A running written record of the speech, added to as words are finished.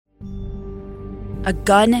a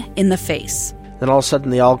gun in the face. Then all of a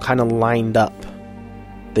sudden they all kind of lined up.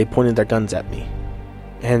 They pointed their guns at me.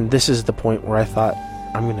 And this is the point where I thought,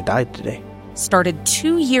 I'm going to die today. Started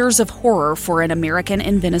 2 years of horror for an American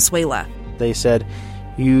in Venezuela. They said,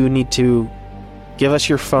 you need to give us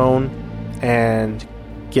your phone and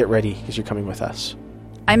get ready because you're coming with us.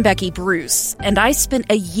 I'm Becky Bruce, and I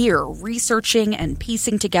spent a year researching and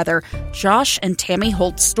piecing together Josh and Tammy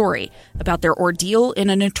Holt's story about their ordeal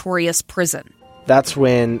in a notorious prison. That's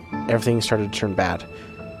when everything started to turn bad.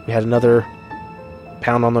 We had another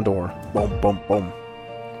pound on the door. Boom, boom, boom.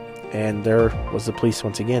 And there was the police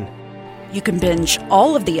once again. You can binge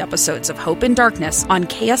all of the episodes of Hope in Darkness on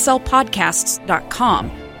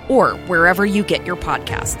KSLpodcasts.com or wherever you get your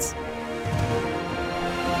podcasts.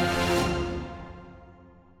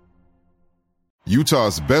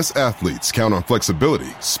 Utah's best athletes count on flexibility,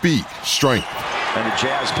 speed, strength. And the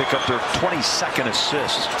Jazz pick up their 22nd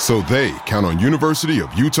assist. So they count on University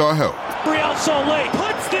of Utah Health. Real Salt Lake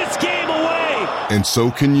puts this game away. And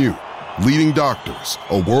so can you. Leading doctors,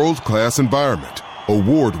 a world-class environment,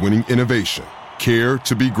 award-winning innovation, care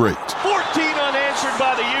to be great. 14 unanswered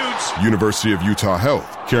by the Utes. University of Utah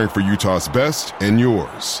Health, caring for Utah's best and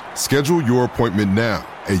yours. Schedule your appointment now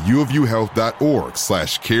at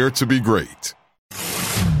uofuhealth.org/care to be great.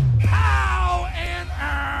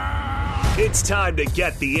 It's time to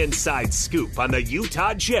get the inside scoop on the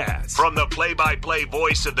Utah Jazz. From the play-by-play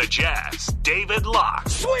voice of the Jazz, David Locke.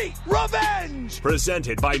 Sweet revenge!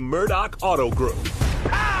 Presented by Murdoch Auto Group.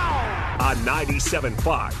 Pow! On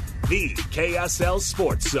 97.5, the KSL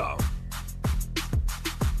Sports Zone.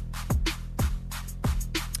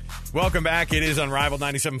 Welcome back. It is Unrivaled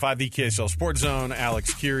 97.5, the KSL Sports Zone.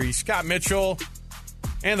 Alex Curie, Scott Mitchell,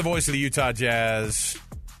 and the voice of the Utah Jazz,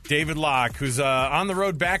 David Locke, who's on the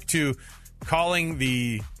road back to calling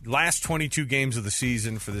the last 22 games of the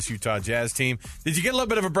season for this Utah Jazz team. Did you get a little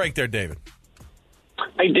bit of a break there, David?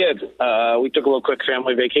 I did. We took a little quick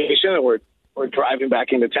family vacation, and we're driving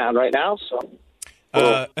back into town right now, so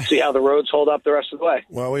we'll see how the roads hold up the rest of the way.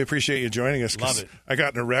 Well, we appreciate you joining us. Love it. I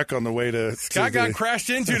got in a wreck on the way to Scott got crashed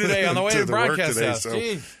into today on the way to the broadcast today, house. so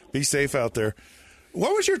be safe out there.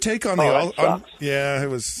 What was your take on yeah,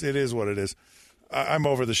 it is what it is. I'm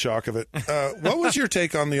over the shock of it. What was your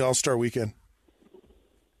take on the All-Star weekend?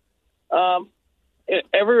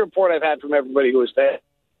 Every report I've had from everybody who was there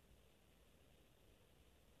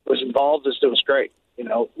was involved is it was great. You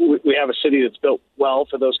know, we have a city that's built well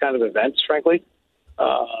for those kind of events, frankly.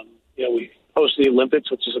 We hosted the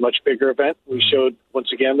Olympics, which is a much bigger event. We showed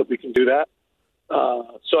once again that we can do that.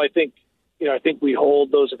 So I think we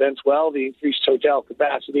hold those events well. The increased hotel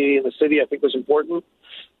capacity in the city, I think, was important.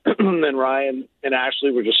 And Ryan and Ashley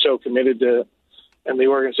were just so committed to, and the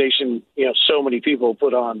organization, so many people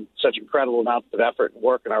put on such incredible amounts of effort and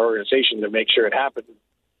work in our organization to make sure it happened.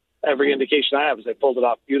 Every indication I have is they pulled it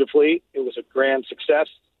off beautifully. It was a grand success.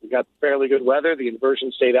 We got fairly good weather. The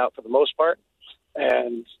inversion stayed out for the most part.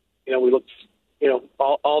 And, we looked,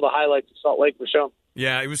 all the highlights of Salt Lake were shown.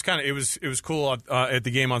 Yeah, it was cool at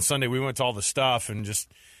the game on Sunday. We went to all the stuff and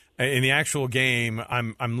just in the actual game,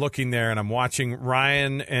 I'm looking there and I'm watching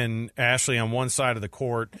Ryan and Ashley on one side of the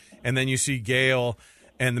court, and then you see Gail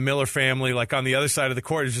and the Miller family like on the other side of the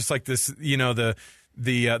court. It's just like this,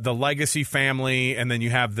 the legacy family, and then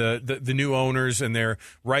you have the new owners, and they're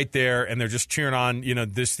right there, and they're just cheering on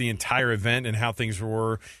the entire event and how things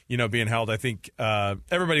were being held. I think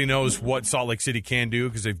everybody knows what Salt Lake City can do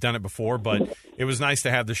because they've done it before, but it was nice to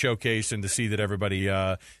have the showcase and to see that everybody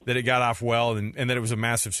that it got off well and that it was a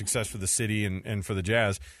massive success for the city and for the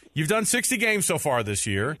Jazz. You've done 60 games so far this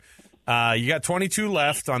year. You got 22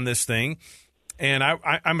 left on this thing. And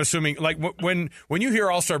I'm assuming, like, when you hear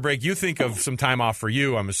All-Star break, you think of some time off for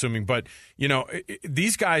you, I'm assuming. But,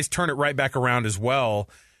 these guys turn it right back around as well.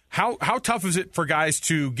 How tough is it for guys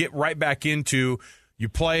to get right back into, you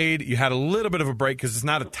played, you had a little bit of a break because it's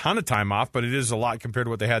not a ton of time off, but it is a lot compared to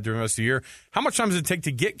what they had during the rest of the year. How much time does it take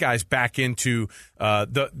to get guys back into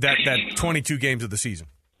that 22 games of the season?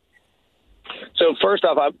 So first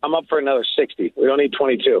off, I'm up for another 60. We don't need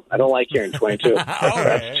 22. I don't like hearing 22.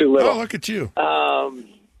 That's too little. Oh, look at you. All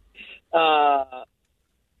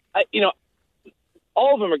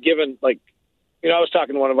of them are given, I was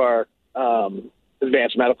talking to one of our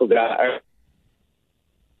advanced medical guys.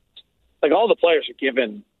 All the players are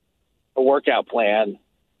given a workout plan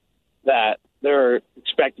that they're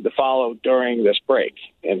expected to follow during this break.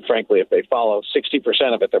 And frankly, if they follow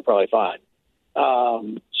 60% of it, they're probably fine.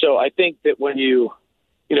 So I think that when you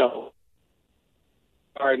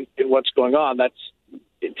are in what's going on,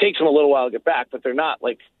 it takes them a little while to get back, but they're not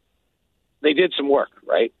they did some work,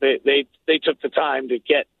 right? They took the time to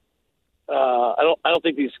get I don't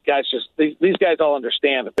think these guys these guys all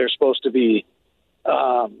understand that they're supposed to be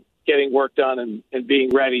getting work done and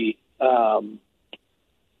being ready.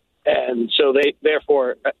 And so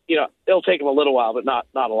therefore, it'll take them a little while, but not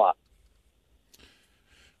a lot.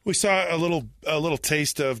 We saw a little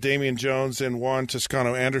taste of Damian Jones and Juan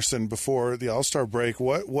Toscano-Anderson before the All-Star break.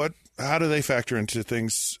 How do they factor into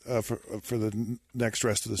things for the next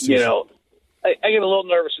rest of the season? I get a little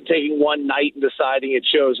nervous in taking one night and deciding it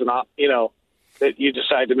shows that you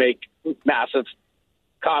decide to make massive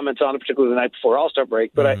comments on it, particularly the night before All-Star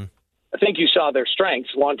break. But I think you saw their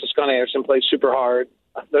strengths. Juan Toscano-Anderson played super hard.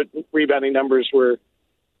 The rebounding numbers were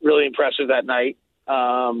really impressive that night.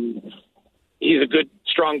 He's a good,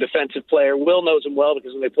 strong defensive player. Will knows him well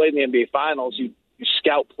because when they played in the NBA Finals, you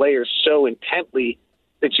scout players so intently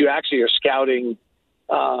that you actually are scouting.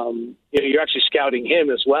 You're actually scouting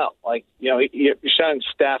him as well. Like you're scouting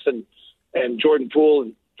Steph and Jordan Poole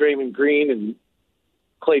and Draymond Green and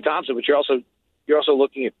Klay Thompson, but you're also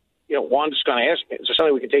looking at Juan Toscano-Anderson. Is there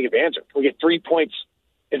something we can take advantage of? Can we get 3 points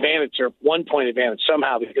advantage or 1 point advantage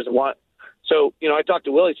somehow because of Juan? So I talked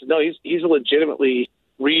to Will. He said no, he's a legitimately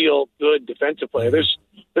real good defensive player. There's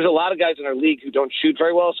a lot of guys in our league who don't shoot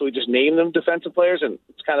very well, so we just name them defensive players, and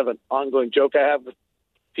it's kind of an ongoing joke I have with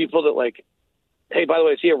people that like, hey, by the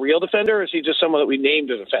way, is he a real defender or is he just someone that we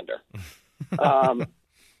named a defender?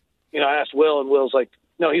 I asked Will, and Will's like,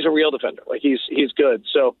 no, he's a real defender. Like he's good.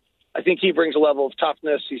 So I think he brings a level of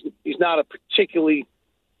toughness. He's not a particularly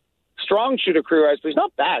strong shooter career-wise, but he's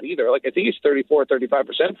not bad either. Like I think he's 34,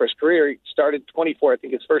 35% for his career. He started 24, I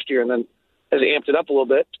think, his first year, and then has amped it up a little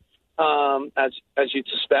bit, as you'd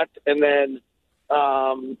suspect. And then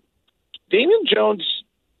Damian Jones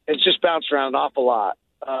has just bounced around an awful lot.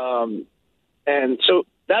 And so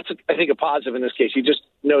that's, I think, a positive in this case. He just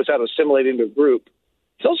knows how to assimilate into a group.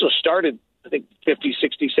 He's also started, I think, 50,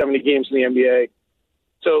 60, 70 games in the NBA.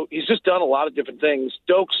 So he's just done a lot of different things.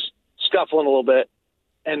 Doak's scuffling a little bit.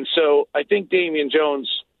 And so I think Damian Jones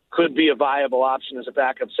could be a viable option as a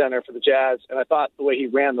backup center for the Jazz. And I thought the way he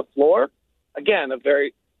ran the floor, again, I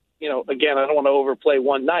don't want to overplay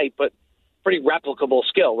one night, but pretty replicable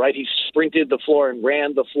skill, right? He sprinted the floor and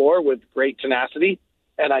ran the floor with great tenacity.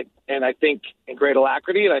 And I think in great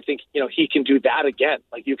alacrity, and I think he can do that again.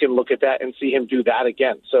 Like you can look at that and see him do that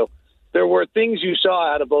again. So there were things you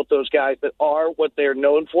saw out of both those guys that are what they're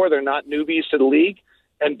known for. They're not newbies to the league,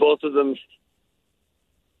 and both of them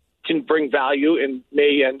can bring value and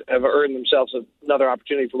may have earned themselves another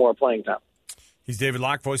opportunity for more playing time. He's David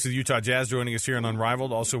Locke, voice of the Utah Jazz, joining us here on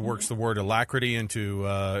Unrivaled. Also works the word alacrity into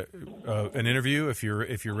an interview if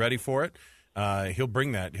you're ready for it. He'll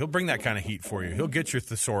bring that kind of heat for you. He'll get your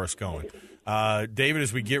thesaurus going. David,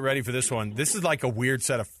 as we get ready for this one, this is like a weird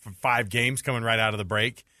set of 5 games coming right out of the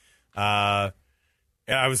break. I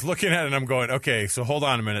was looking at it and I'm going, okay, so hold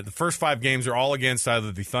on a minute. The first 5 games are all against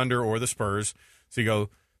either the Thunder or the Spurs. So you go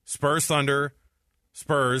Spurs, Thunder,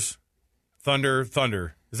 Spurs, Thunder,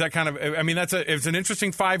 Thunder. Is that kind of? I mean, it's an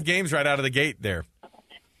interesting 5 games right out of the gate there.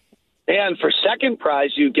 And for second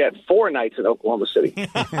prize, you get 4 nights in Oklahoma City.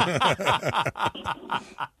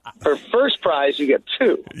 For first prize, you get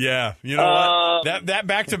 2. Yeah, you know what? That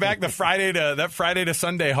back to back, the Friday to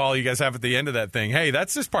Sunday haul you guys have at the end of that thing. Hey,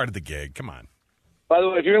 that's just part of the gig. Come on. By the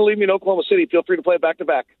way, if you're going to leave me in Oklahoma City, feel free to play back to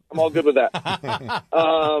back. I'm all good with that.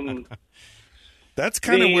 That's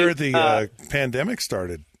kind of where the pandemic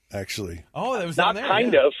started. Actually, that was not there,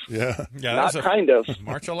 kind yeah. of. Yeah, not kind of.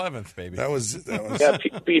 March 11th, baby. That was yeah,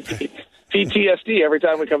 PTSD every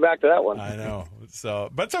time we come back to that one. I know. So,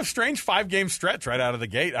 but it's a strange 5-game stretch right out of the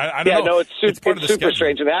gate. I don't know. No, it's part of the super schedule.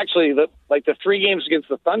 strange. And actually, the 3 games against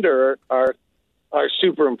the Thunder are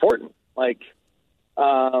super important. Like,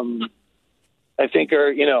 I think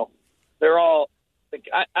they're all. Like,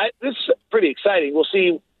 this is pretty exciting. We'll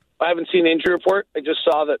see. I haven't seen the injury report. I just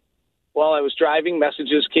saw that. While I was driving,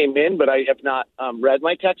 messages came in, but I have not read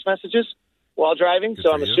my text messages while driving. Good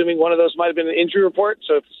so I'm assuming one of those might have been an injury report.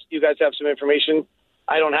 So if you guys have some information,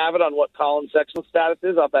 I don't have it on what Colin Sexton's status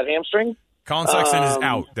is off that hamstring. Colin Sexton is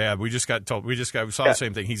out, Dad. We just got told. We saw the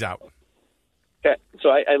same thing. He's out. Okay. So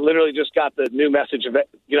I literally just got the new message of it,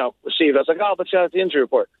 received. I was like, but it's the injury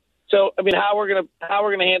report. So I mean, how we're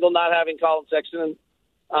gonna handle not having Colin Sexton?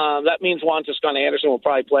 That means Juan Toscano-Anderson will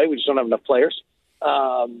probably play. We just don't have enough players.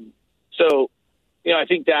 So, I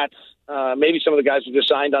think that's maybe some of the guys who just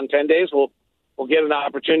signed on 10 days will get an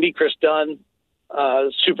opportunity. Chris Dunn,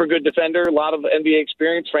 super good defender, a lot of NBA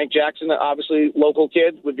experience. Frank Jackson, obviously local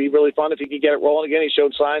kid, would be really fun if he could get it rolling again. He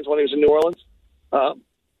showed signs when he was in New Orleans.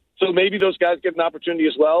 So maybe those guys get an opportunity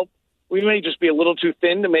as well. We may just be a little too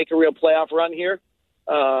thin to make a real playoff run here.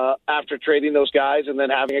 after trading those guys and then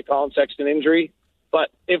having a Colin Sexton injury. But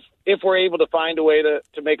if we're able to find a way to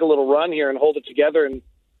make a little run here and hold it together and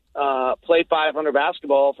play 500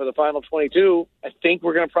 basketball for the final 22, I think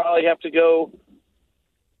we're going to probably have to go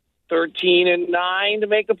 13-9 to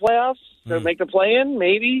make the playoffs, to make the play-in,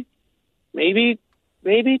 maybe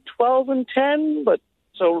 12-10, but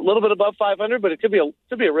so a little bit above 500. But it could be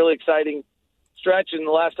a really exciting stretch. And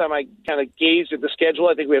the last time I kind of gazed at the schedule,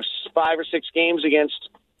 I think we have 5 or 6 games against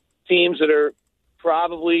teams that are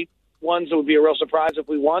probably ones that would be a real surprise if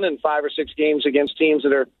we won, and 5 or 6 games against teams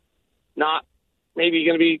that are not maybe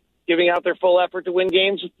going to be giving out their full effort to win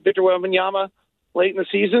games with Victor Wembanyama late in the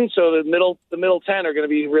season. So the middle 10 are going to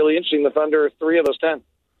be really interesting. The Thunder are 3 of those 10.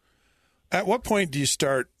 At what point do you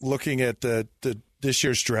start looking at the this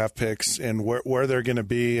year's draft picks and where they're going to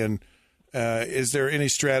be? And is there any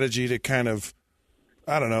strategy to kind of,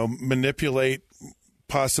 I don't know, manipulate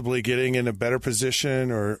possibly getting in a better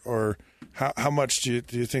position, or how much do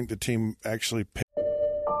you think the team actually pay?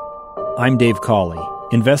 I'm Dave Cawley,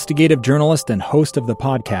 investigative journalist and host of the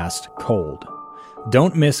podcast Cold.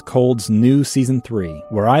 Don't miss Cold's new Season 3,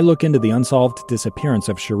 where I look into the unsolved disappearance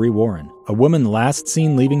of Cherie Warren, a woman last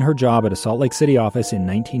seen leaving her job at a Salt Lake City office in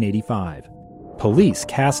 1985. Police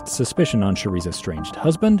cast suspicion on Cherie's estranged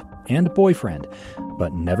husband and boyfriend,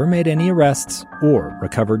 but never made any arrests or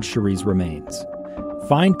recovered Cherie's remains.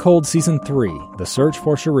 Find Cold Season 3, The Search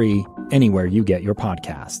for Cherie, anywhere you get your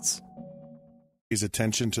podcasts. His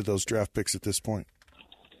attention to those draft picks at this point?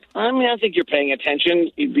 I mean, I think you're paying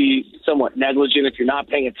attention. You'd be somewhat negligent if you're not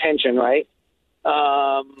paying attention, right?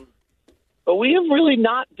 But we have really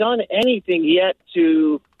not done anything yet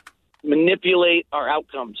to manipulate our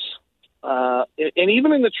outcomes. And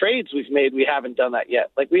even in the trades we've made, we haven't done that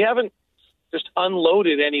yet. Like, we haven't just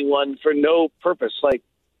unloaded anyone for no purpose. Like,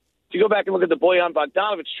 if you go back and look at the Bojan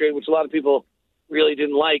Bogdanovic trade, which a lot of people really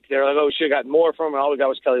didn't like, they're like, oh, we should have gotten more from him, and all we got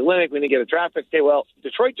was Kelly Olynyk. We didn't get a draft pick. Okay, well,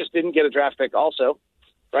 Detroit just didn't get a draft pick also,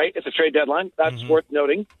 right, at the trade deadline. That's worth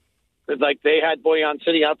noting. Like, they had Bojan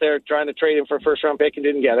sitting out there trying to trade him for a first-round pick and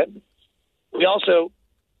didn't get it. We also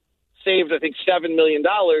saved, I think, $7 million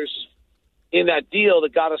in that deal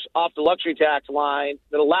that got us off the luxury tax line,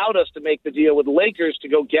 that allowed us to make the deal with the Lakers to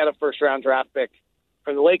go get a first-round draft pick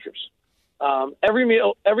from the Lakers.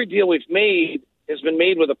 Every deal we've made has been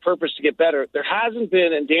made with a purpose to get better. There hasn't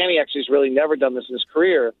been, and Danny actually has really never done this in his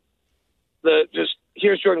career,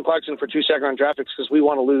 here's Jordan Clarkson for 2 second-round draft picks because we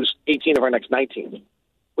want to lose 18 of our next 19,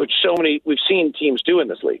 which we've seen teams do in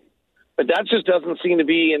this league. But that just doesn't seem to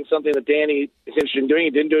be in something that Danny is interested in doing. He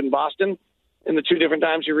didn't do it in Boston in the 2 different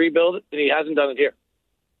times he rebuilt it, and he hasn't done it here.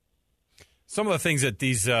 Some of the things that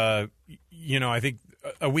these, I think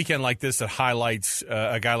a weekend like this that highlights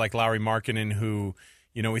a guy like Lauri Markkanen, who,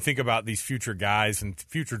 we think about these future guys and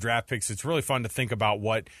future draft picks. It's really fun to think about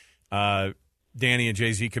what Danny and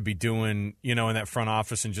Jay-Z could be doing, in that front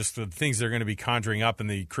office, and just the things they're going to be conjuring up and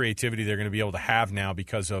the creativity they're going to be able to have now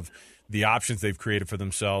because of the options they've created for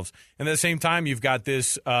themselves. And at the same time, you've got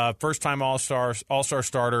this first-time All-Star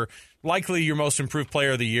starter, likely your most improved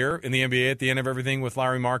player of the year in the NBA at the end of everything with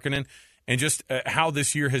Lauri Markkanen, and just how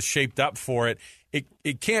this year has shaped up for it.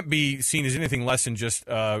 It can't be seen as anything less than just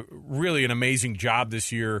really an amazing job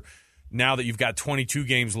this year, now that you've got 22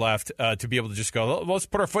 games left, to be able to just go, let's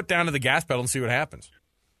put our foot down to the gas pedal and see what happens.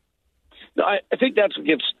 No, I think that's what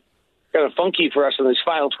gets kind of funky for us in these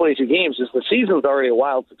final 22 games is the season's already a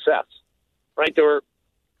wild success, right? There were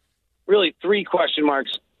really 3 question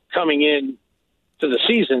marks coming in to the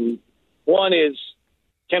season. One is,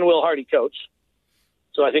 can Will Hardy coach?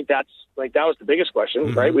 So I think that was the biggest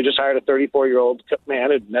question, right? We just hired a 34-year-old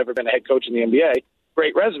man who'd never been a head coach in the NBA.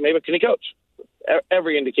 Great resume, but can he coach?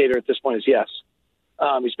 Every indicator at this point is yes.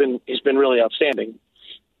 He's been really outstanding.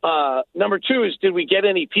 Number 2 is, did we get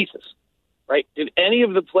any pieces, right? Did any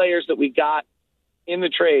of the players that we got in the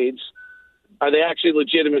trades, are they actually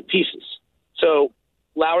legitimate pieces? So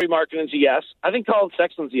Lauri Markkanen's a yes. I think Colin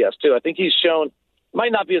Sexton's a yes, too. I think he's shown,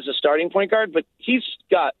 might not be as a starting point guard, but he's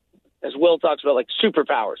got, as Will talks about, like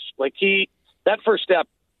superpowers. Like that first step,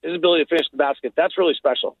 his ability to finish the basket, that's really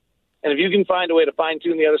special. And if you can find a way to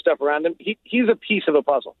fine-tune the other stuff around him, he's a piece of a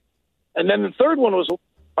puzzle. And then the third one was,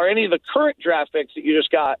 are any of the current draft picks that you just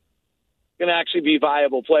got going to actually be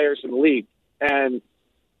viable players in the league? And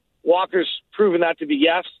Walker's proven that to be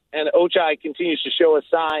yes, and Ochai continues to show us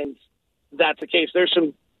signs that's the case. There's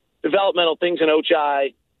some developmental things in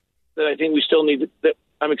Ochai that I think we still need that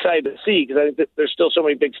I'm excited to see, because I think that there's still so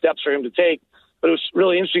many big steps for him to take. But it was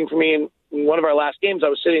really interesting for me in one of our last games. I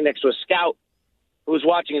was sitting next to a scout who was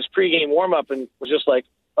watching his pregame warm-up and was just like,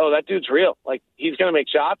 oh, that dude's real. Like, he's going to make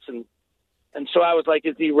shots. And so I was like,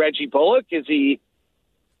 is he Reggie Bullock? Is he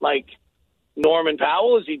like Norman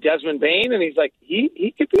Powell? Is he Desmond Bain? And he's like,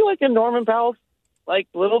 he could be like a Norman Powell, like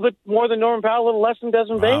a little bit more than Norman Powell, a little less than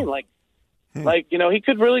Desmond Bain. Like, he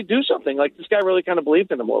could really do something. Like, this guy really kind of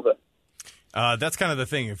believed in him a little bit. That's kind of the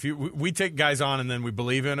thing. If we take guys on and then we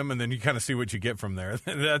believe in them, and then you kind of see what you get from there.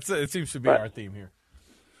 It seems to be our theme here.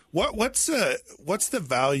 What's the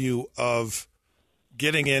value of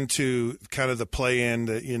getting into kind of the play-in,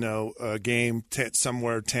 game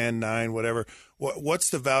somewhere 10-9, whatever? What's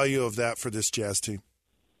the value of that for this Jazz team?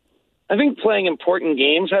 I think playing important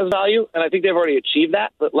games has value, and I think they've already achieved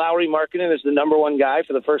that. But Lauri Markkanen is the number one guy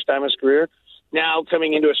for the first time in his career. Now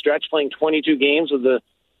coming into a stretch, playing 22 games with the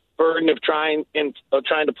burden of trying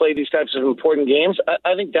to play these types of important games.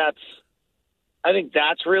 I think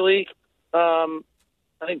that's really.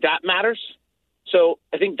 I think that matters. So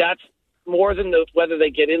I think that's more than whether they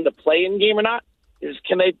get in the play-in game or not. These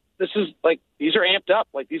are amped up.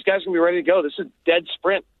 Like, these guys can be ready to go. This is dead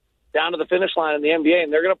sprint down to the finish line in the NBA,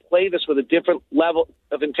 and they're going to play this with a different level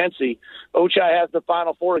of intensity. Ochai has the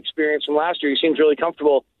Final Four experience from last year. He seems really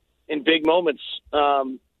comfortable in big moments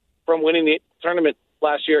from winning the tournament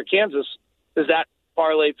last year at Kansas. Does that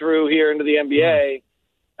parlay through here into the NBA?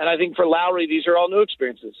 And I think for Lowry, these are all new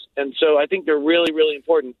experiences. And so I think they're really, really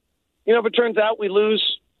important. If it turns out we lose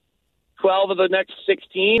 12 of the next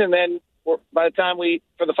 16, and then by the time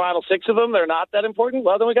for the final 6 of them, they're not that important,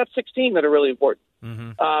 well, then we got 16 that are really important.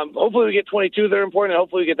 Mm-hmm. Hopefully we get 22 that are important, and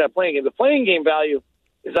hopefully we get that playing game. The playing game value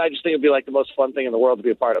is, I just think it'd be like the most fun thing in the world to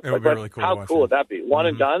be a part of. It would be really cool. How cool would that be? One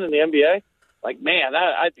and done in the NBA? Like, man,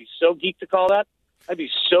 I'd be so geeked to call that. I'd be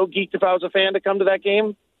so geeked if I was a fan to come to that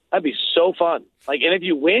game. That'd be so fun. Like, and if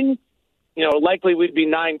you win, likely we'd be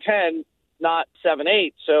 9-10, not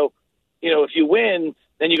 7-8. So, if you win,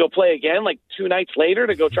 then you go play again, like 2 nights later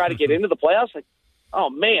to go try to get into the playoffs. Like,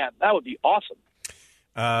 oh man, that would be awesome.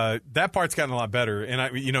 That part's gotten a lot better.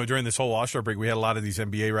 And during this whole All-Star break, we had a lot of these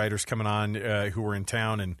NBA writers coming on who were in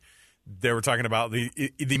town, and they were talking about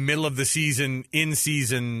the middle of the season,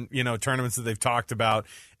 in-season, tournaments that they've talked about,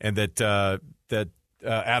 and that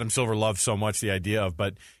Adam Silver loves so much the idea of.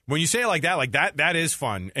 But when you say it like that is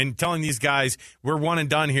fun. And telling these guys we're one and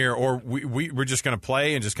done here, or we're just going to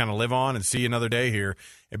play and just kind of live on and see another day here,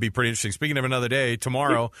 it'd be pretty interesting. Speaking of another day,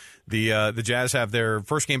 tomorrow the Jazz have their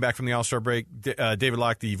first game back from the All-Star break. David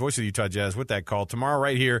Locke, the voice of the Utah Jazz, with that call tomorrow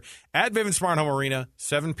right here at Vivint Smart Home Arena,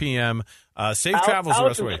 7 p.m. Safe travels the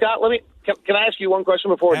rest of the way. Scott, can I ask you one question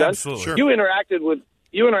before we're done? Absolutely. Sure. You interacted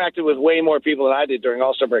with way more people than I did during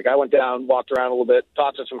All-Star break. I went down, walked around a little bit,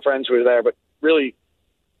 talked to some friends who were there, but really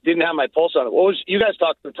didn't have my pulse on it. You guys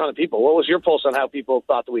talked to a ton of people. What was your pulse on how people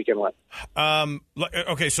thought the weekend went?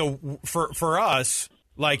 Okay, so for us,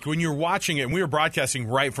 like when you're watching it, and we were broadcasting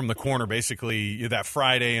right from the corner basically that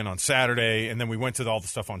Friday and on Saturday, and then we went to all the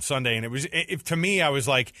stuff on Sunday, and to me, I was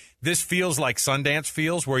like, this feels like Sundance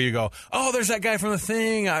feels, where you go, oh, there's that guy from the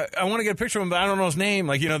thing. I want to get a picture of him, but I don't know his name.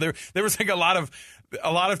 Like, there was like a lot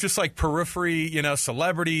of just like periphery,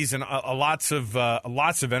 celebrities, and lots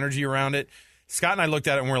of energy around it. Scott and I looked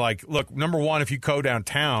at it and we're like, look, number one, if you go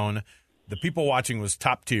downtown, the people watching was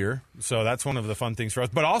top tier. So that's one of the fun things for us.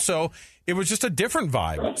 But also, it was just a different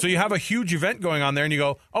vibe. So you have a huge event going on there and you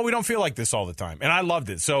go, oh, we don't feel like this all the time. And I loved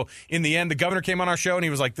it. So in the end, the governor came on our show and he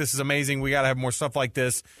was like, this is amazing. We got to have more stuff like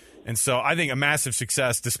this. And so I think a massive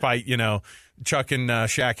success, despite, Chuck and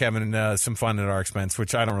Shaq having some fun at our expense,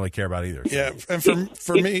 which I don't really care about either. So. Yeah, and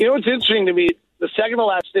for me... what's interesting to me, the second to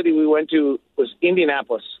last city we went to was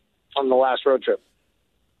Indianapolis on the last road trip.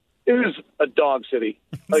 It was a dog city.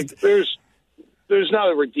 Like, there's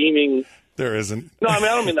not a redeeming... There isn't. No, I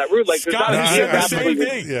don't mean that rude. Like, there's not a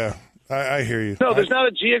geographically... Yeah, I hear you. No, there's not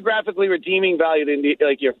a geographically redeeming value to India.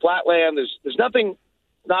 Like, your flatland, there's nothing,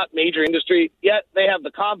 not major industry, yet they have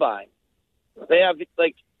the combine. They have,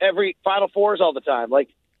 like, every Final Fours all the time. Like,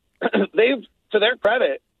 they've, to their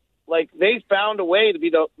credit, like, they found a way to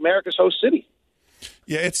be America's host city.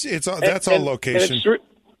 Yeah, that's all location.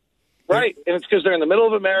 Right, and it's because they're in the middle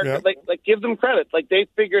of America. Yep. Like, give them credit. Like, they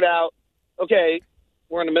figured out, okay,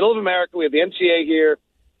 we're in the middle of America. We have the NCAA here.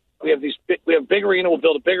 We have a big arena. We'll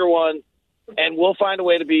build a bigger one, and we'll find a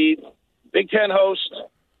way to be Big Ten host,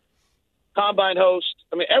 combine host.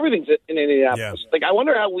 I mean, everything's in Indianapolis. Yeah. Like, I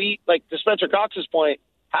wonder how we, like, to Spencer Cox's point,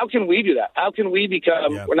 how can we do that? How can we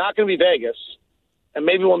become? Yeah. We're not going to be Vegas, and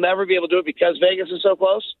maybe we'll never be able to do it because Vegas is so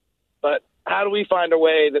close. But how do we find a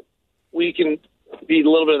way that we can be a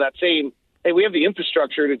little bit of that same, hey, we have the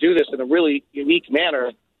infrastructure to do this in a really unique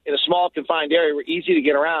manner in a small, confined area. We're easy to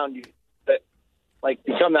get around, that, like,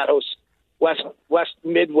 become that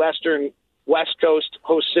Midwestern, West Coast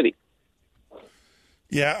host city.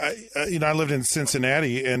 Yeah, I lived in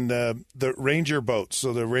Cincinnati, and the Ranger boats,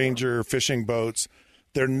 so the Ranger fishing boats,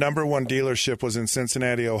 their number one dealership was in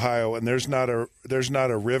Cincinnati, Ohio, and there's not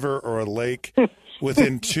a river or a lake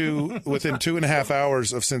within 2.5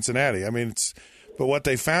 hours of Cincinnati. I mean, but what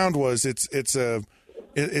they found was it's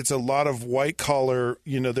a lot of white collar.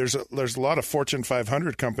 There's a lot of Fortune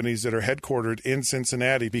 500 companies that are headquartered in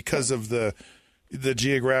Cincinnati because of the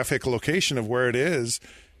geographic location of where it is.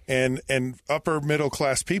 And upper middle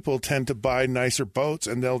class people tend to buy nicer boats,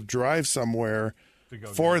 and they'll drive somewhere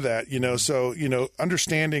for that. So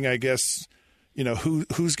understanding, I guess,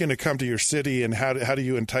 who's going to come to your city and how do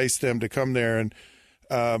you entice them to come there. And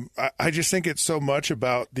I just think it's so much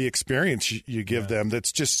about the experience you give them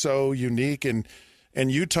that's just so unique. And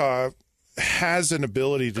Utah has an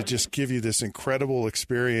ability to just give you this incredible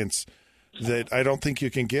experience that I don't think you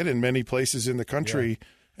can get in many places in the country. Yeah.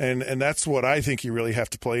 And that's what I think you really have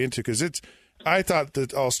to play into, because I thought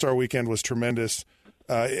the All-Star Weekend was tremendous.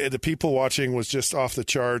 The people watching was just off the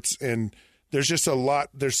charts, and there's just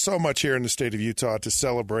there's so much here in the state of Utah to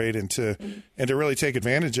celebrate and to really take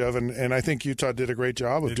advantage of. And I think Utah did a great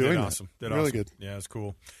job of doing awesome. Did really awesome. Good. Yeah, it's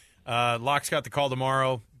cool. Locke's got the call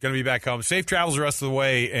tomorrow. Going to be back home. Safe travels the rest of the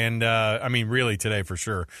way, and really today for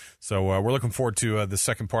sure. So we're looking forward to the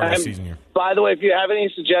second part of the season here. By the way, if you have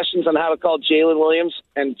any suggestions on how to call Jalen Williams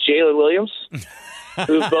and Jalen Williams,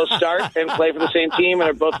 who both start and play for the same team and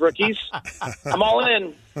are both rookies, I'm all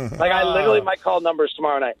in. I literally might call numbers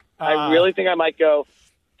tomorrow night. I really think I might go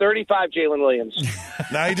 35 Jalen Williams.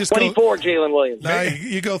 Now you just 24 Jalen Williams. Now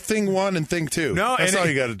you go thing one and thing two. No, that's all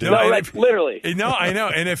you got to do. No, literally. No, I know.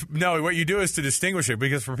 And what you do is to distinguish it,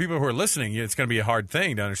 because for people who are listening, it's going to be a hard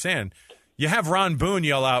thing to understand. You have Ron Boone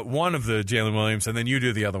yell out one of the Jalen Williams, and then you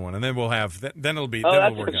do the other one, and then we'll have. Then it'll be. Oh, then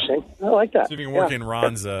that's it'll work interesting. out. I like that. See if you can work in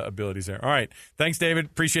Ron's abilities there. All right, thanks, David.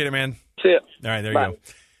 Appreciate it, man. See ya. All right, there Bye. you go.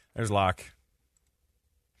 There's Locke.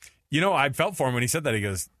 I felt for him when he said that. He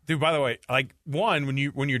goes, dude, by the way,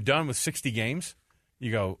 when you're done with 60 games,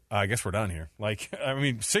 you go, I guess we're done here.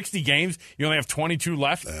 60 games, you only have 22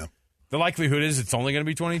 left. Yeah. The likelihood is it's only going to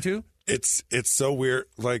be 22. It's so weird.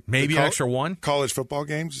 Maybe an extra one. College football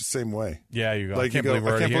games, the same way. Yeah, you go. I can't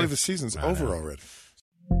believe the season's over already.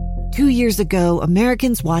 2 years ago,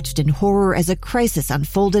 Americans watched in horror as a crisis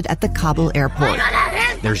unfolded at the Kabul airport.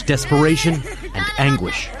 There's desperation and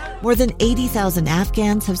anguish. More than 80,000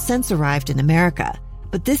 Afghans have since arrived in America,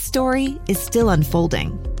 but this story is still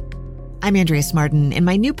unfolding. I'm Andrea Smartin. In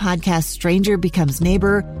my new podcast, Stranger Becomes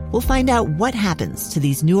Neighbor, we'll find out what happens to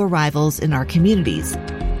these new arrivals in our communities.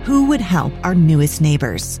 Who would help our newest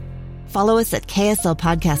neighbors? Follow us at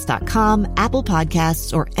kslpodcast.com, Apple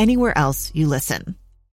Podcasts, or anywhere else you listen.